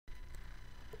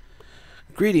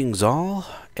Greetings all,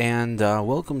 and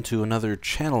welcome to another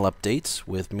channel update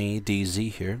with me,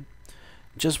 DZ here.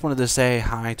 Just wanted to say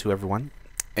hi to everyone,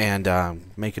 and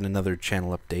making another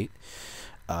channel update.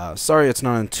 Sorry it's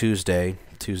not on Tuesday.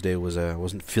 Tuesday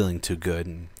wasn't feeling too good,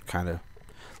 and kind of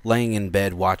laying in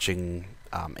bed watching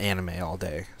anime all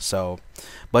day.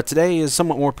 But today is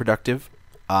somewhat more productive.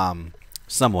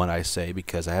 Somewhat, I say,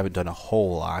 because I haven't done a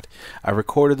whole lot. I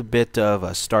recorded a bit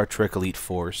of Star Trek Elite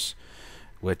Force,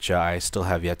 which I still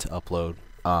have yet to upload.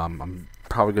 I'm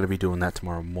probably going to be doing that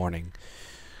tomorrow morning.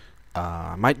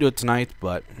 I might do it tonight,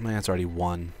 but man, it's already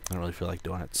 1. I don't really feel like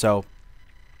doing it. So,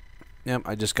 yep,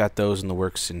 I just got those in the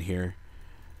works in here.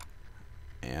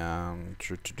 And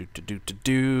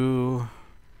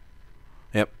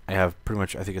yep, I have pretty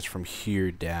much. I think it's from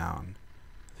here down.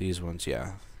 These ones,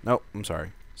 yeah. Nope, I'm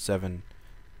sorry. 7,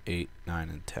 8, 9,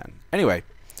 and 10. Anyway,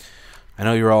 I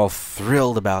know you're all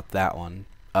thrilled about that one.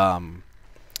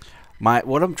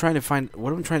 What I'm trying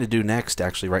to do next,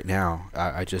 actually, right now,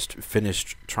 I just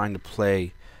finished trying to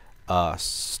play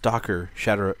Stalker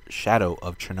Shadow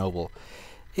of Chernobyl.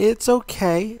 It's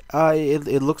okay.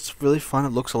 It looks really fun.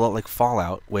 It looks a lot like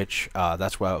Fallout, which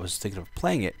that's why I was thinking of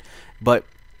playing it. But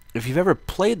if you've ever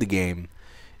played the game,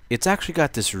 it's actually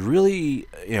got this really,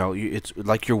 it's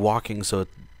like you're walking, so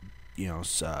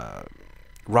it's,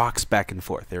 rocks back and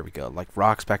forth. There we go. Like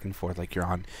rocks back and forth, like you're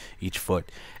on each foot.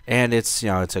 And it's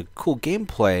it's a cool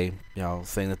gameplay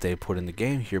thing that they put in the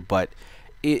game here. But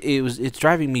it's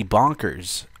driving me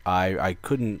bonkers. I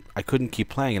couldn't keep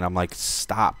playing, and I'm like,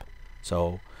 stop.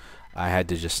 So I had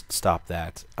to just stop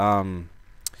that. I'm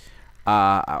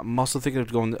also thinking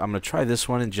of going. I'm gonna try this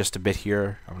one in just a bit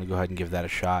here. I'm gonna go ahead and give that a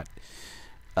shot.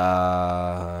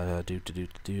 I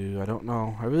don't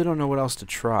know. I really don't know what else to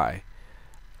try.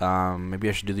 Maybe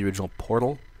I should do the original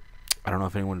Portal. I don't know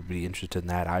if anyone would be interested in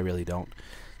that. I really don't.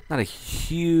 Not a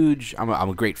huge. I'm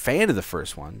a great fan of the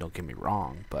first one. Don't get me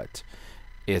wrong, but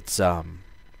it's I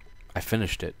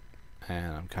finished it,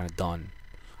 and I'm kind of done.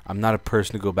 I'm not a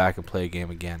person to go back and play a game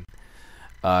again.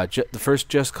 The first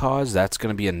Just Cause, that's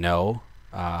gonna be a no.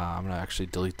 I'm gonna actually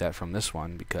delete that from this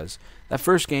one because that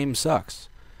first game sucks.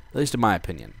 At least in my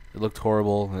opinion. It looked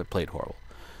horrible and it played horrible.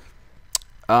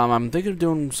 I'm thinking of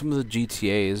doing some of the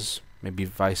GTAs, maybe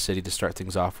Vice City to start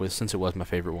things off with, since it was my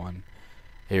favorite one.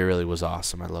 It really was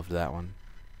awesome. I loved that one.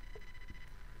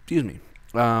 Excuse me.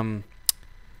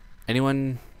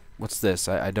 Anyone? What's this?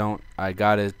 I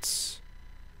got it.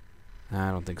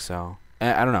 I don't think so.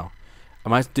 I don't know. I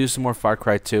might do some more Far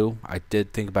Cry 2. I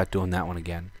did think about doing that one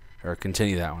again, or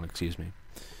continue that one. Excuse me.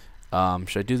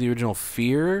 Should I do the original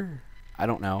Fear? I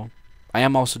don't know. I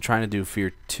am also trying to do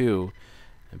Fear 2.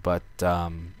 But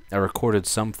I recorded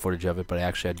some footage of it, but I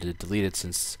actually had to delete it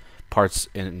since parts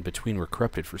in between were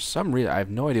corrupted for some reason. I have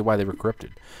no idea why they were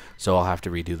corrupted, so I'll have to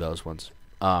redo those ones.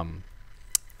 The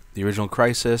original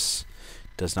Crysis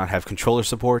does not have controller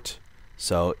support,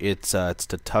 so it's a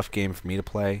tough game for me to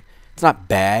play. It's not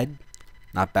bad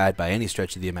by any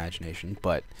stretch of the imagination,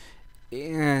 but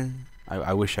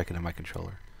I wish I could have my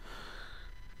controller.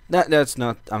 That's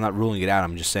not. I'm not ruling it out.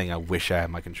 I'm just saying I wish I had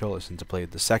my controller since I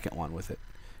played the second one with it.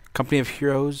 Company of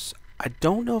Heroes, I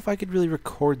don't know if I could really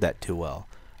record that too well.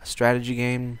 A strategy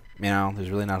game, there's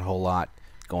really not a whole lot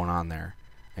going on there.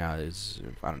 I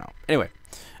don't know. Anyway,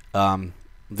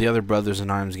 the other Brothers in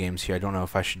Arms games here, I don't know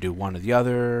if I should do one or the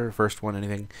other, first one,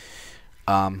 anything.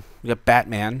 We got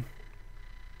Batman.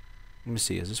 Let me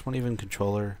see, is this one even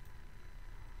controller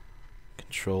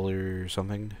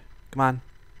something? Come on.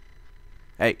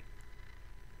 Hey.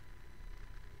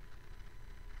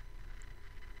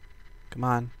 Come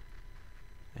on.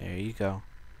 There you go.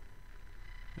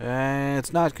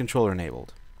 It's not controller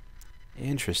enabled.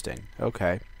 Interesting.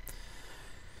 Okay.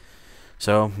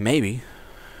 So, maybe.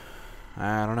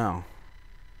 I don't know.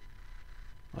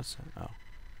 What's that? Oh.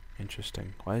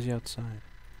 Interesting. Why is he outside?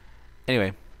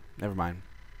 Anyway, never mind.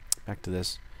 Back to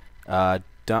this. I've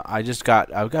got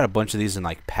a bunch of these in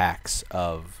like packs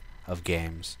of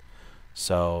games.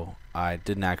 So, I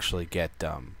didn't actually get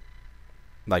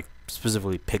like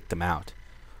specifically pick them out.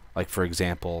 Like, for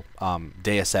example,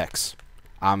 Deus Ex.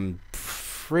 I'm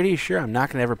pretty sure I'm not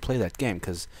going to ever play that game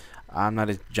because I'm not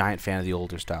a giant fan of the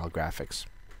older style graphics.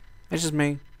 It's just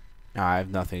me. I have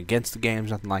nothing against the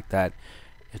games, nothing like that.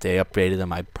 If they upgraded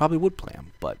them, I probably would play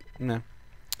them, but no.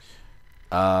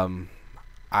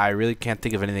 I really can't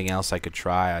think of anything else I could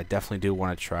try. I definitely do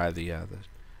want to try the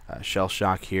Shell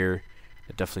Shock here.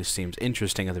 It definitely seems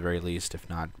interesting at the very least, if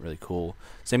not really cool.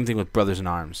 Same thing with Brothers in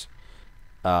Arms.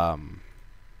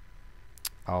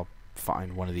 I'll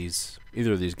find one of these,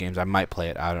 either of these games. I might play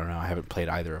it. I don't know. I haven't played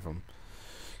either of them,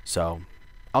 so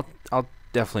I'll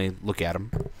definitely look at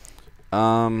them.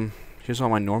 Here's all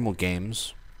my normal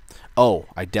games. Oh,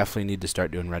 I definitely need to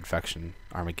start doing Red Faction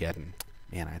Armageddon.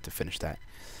 Man, I have to finish that.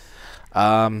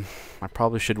 I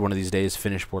probably should one of these days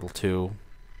finish Portal 2.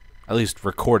 At least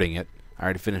recording it. I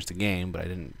already finished the game, but I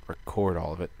didn't record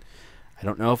all of it. I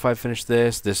don't know if I finished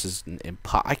this. This is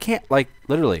I can't, like,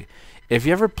 literally. If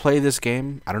you ever play this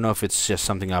game, I don't know if it's just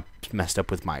something messed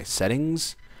up with my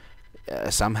settings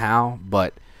somehow,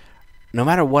 but no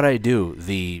matter what I do,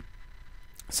 the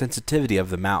sensitivity of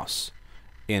the mouse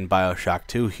in BioShock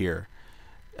 2 here,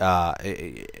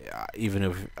 even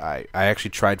if I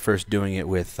actually tried first doing it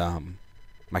with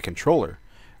my controller,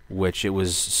 which it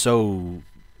was so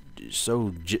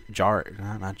jarring.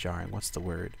 Not jarring. What's the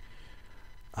word?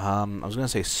 I was gonna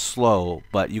say slow,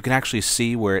 but you can actually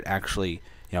see where it actually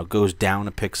goes down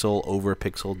a pixel, over a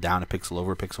pixel, down a pixel,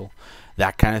 over a pixel,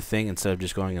 that kind of thing, instead of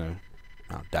just going in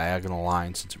a diagonal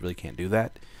line, since it really can't do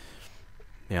that.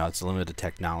 It's a limited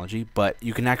technology, but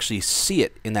you can actually see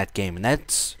it in that game, and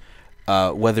that's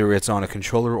whether it's on a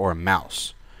controller or a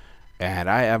mouse. And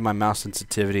I have my mouse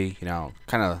sensitivity,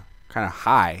 kind of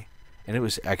high,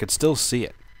 and I could still see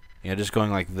it. Just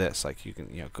going like this, like you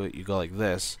can, you go like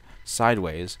this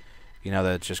sideways, that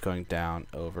it's just going down,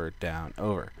 over,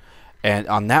 and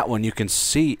on that one you can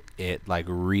see it like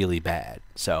really bad.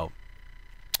 So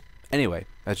anyway,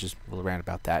 that's just a little rant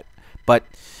about that. But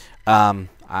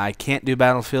I can't do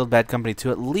Battlefield Bad Company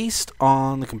 2, at least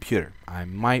on the computer. I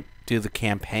might do the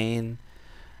campaign,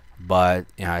 but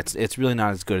it's really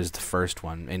not as good as the first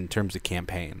one in terms of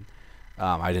campaign.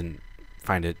 I didn't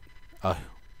find it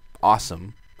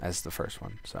awesome as the first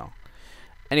one. So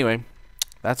anyway,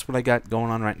 that's what I got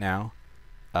going on right now.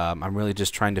 I'm really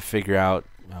just trying to figure out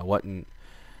what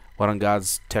on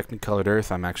God's Technicolored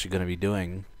Earth I'm actually going to be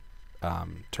doing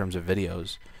in terms of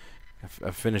videos.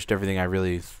 I've finished everything I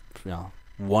really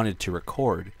wanted to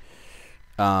record.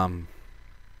 Red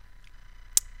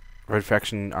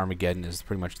Faction Armageddon is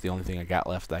pretty much the only thing I got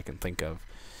left that I can think of.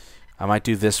 I might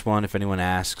do this one if anyone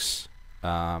asks.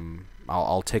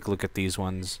 I'll take a look at these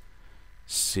ones,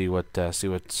 see what's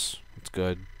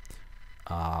good.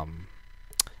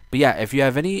 But yeah,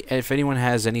 if anyone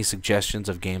has any suggestions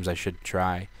of games I should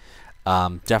try,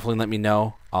 definitely let me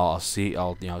know. I'll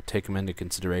take them into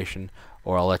consideration,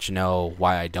 or I'll let you know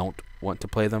why I don't want to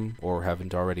play them or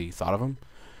haven't already thought of them.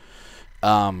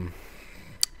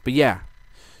 But yeah,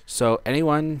 so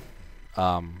anyone,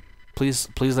 please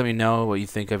let me know what you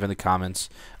think of in the comments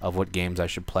of what games I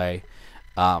should play.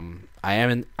 I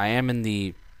am in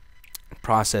the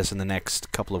process in the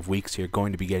next couple of weeks here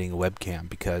going to be getting a webcam,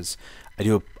 because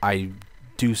I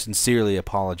do sincerely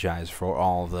apologize for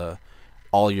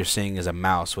all you're seeing is a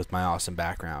mouse with my awesome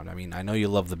background. I mean, I know you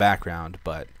love the background,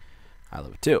 but I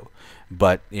love it too.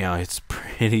 But it's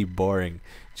pretty boring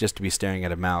just to be staring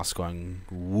at a mouse going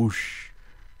whoosh,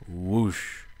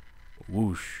 whoosh,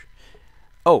 whoosh.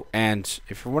 Oh, and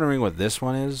if you're wondering what this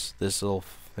one is, this little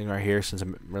thing right here, since it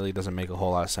really doesn't make a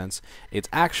whole lot of sense, it's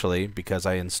actually because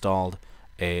I installed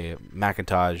a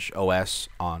Macintosh OS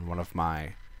on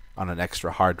an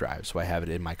extra hard drive, so I have it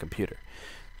in my computer,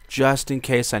 just in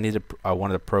case I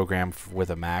wanted to program with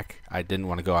a Mac. I didn't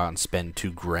want to go out and spend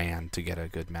 $2,000 to get a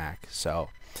good Mac. So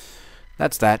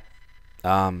that's that.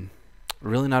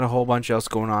 Really not a whole bunch else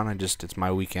going on. It's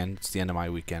my weekend. It's the end of my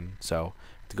weekend, so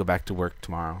I have to go back to work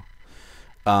tomorrow.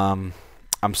 I'm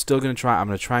still gonna try. I'm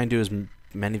gonna try and do as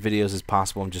many videos as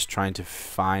possible. I'm just trying to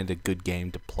find a good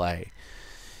game to play.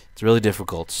 It's really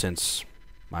difficult since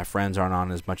my friends aren't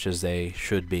on as much as they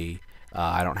should be.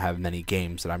 I don't have many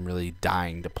games that I'm really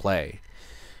dying to play.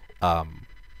 I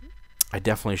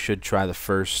definitely should try the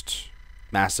first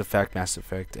Mass Effect,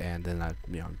 and then I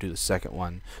do the second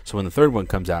one. So when the third one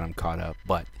comes out, I'm caught up.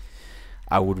 But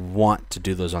I would want to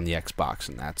do those on the Xbox,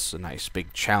 and that's a nice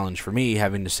big challenge for me,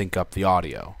 having to sync up the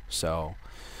audio. So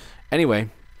anyway,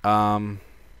 as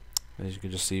you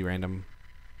can just see, random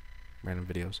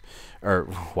videos, or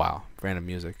wow, random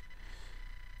music.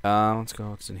 Let's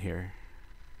go. What's in here?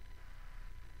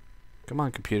 Come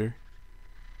on, computer.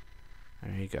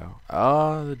 There you go.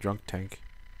 Oh, the drunk tank.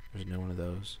 There's no one of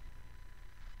those.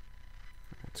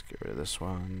 Let's get rid of this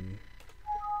one.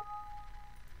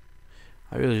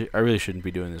 I really shouldn't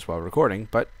be doing this while recording,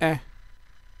 but Let's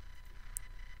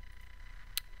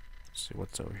see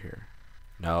what's over here.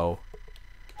 No.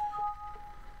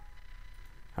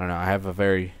 I don't know. I have a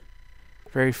very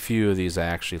few of these I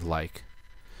actually like.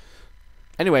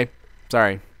 Anyway,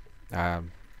 sorry. I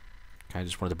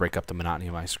just wanted to break up the monotony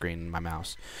of my screen and my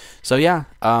mouse. So yeah,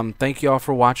 thank you all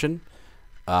for watching.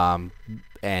 And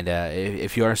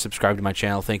if you are subscribed to my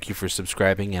channel, thank you for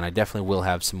subscribing. And I definitely will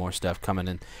have some more stuff coming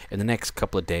in the next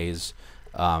couple of days.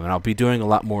 And I'll be doing a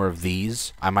lot more of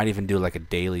these. I might even do like a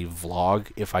daily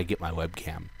vlog if I get my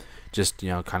webcam. Just, you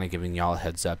know, kind of giving y'all a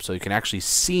heads up so you can actually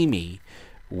see me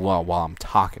while I'm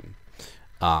talking.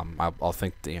 I'll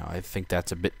think, you know, I think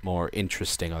that's a bit more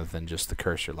interesting other than just the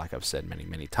cursor, like I've said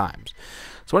many times.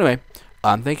 So anyway,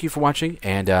 thank you for watching,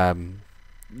 and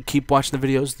keep watching the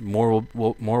videos. More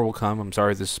will come. I'm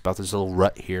sorry about this little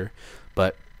rut here,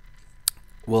 but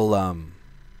we'll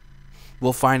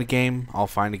find a game. I'll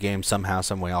find a game somehow,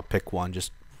 some way. I'll pick one.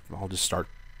 I'll just start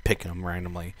picking them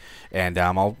randomly, and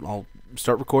I'll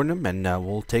start recording them, and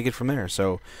we'll take it from there.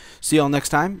 So see y'all next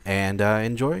time, and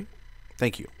enjoy.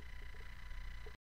 Thank you.